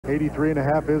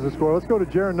83.5 is the score. Let's go to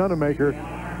Jaron Nunnemaker.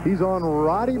 He's on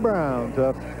Roddy Brown.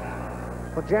 Tough.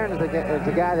 Well, Jaron is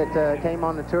a guy that came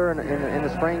on the tour in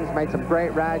the springs, made some great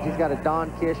rides. He's got a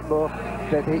Dippin Kish bull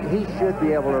that he should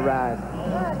be able to ride.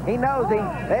 He knows him.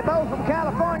 They're both from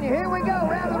California. Here we go.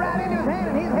 Rather right into his hand,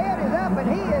 and his head is up,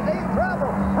 and he is in trouble.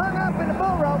 Hung up in the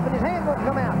bull rope, and his hand won't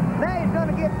come out. Now he's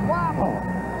going to get wobbled.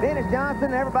 Dennis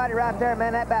Johnson, everybody right there,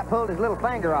 man, that bat pulled his little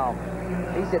finger off.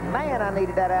 He said, man, I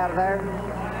needed that out of there.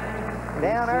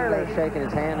 Down early, shaking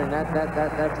his hand, and that's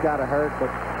got to hurt.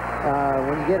 But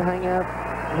when you get hung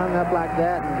up like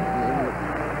that,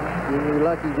 and you're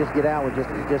lucky you just get out with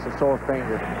just a sore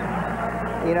finger.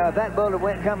 You know, if that bull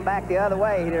had come back the other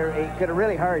way, he could have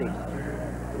really hurt him.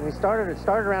 We started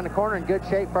around the corner in good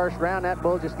shape first round. That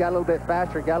bull just got a little bit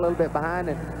faster, got a little bit behind,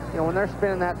 and you know when they're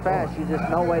spinning that fast, you just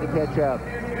no way to catch up.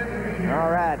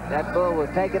 All right, that bull was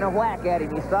taking a whack at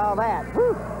him. You saw that.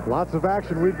 Whew. Lots of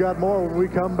action. We've got more when we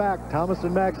come back. Thomas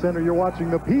and Mack Center, you're watching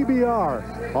the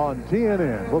PBR on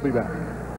TNN. We'll be back.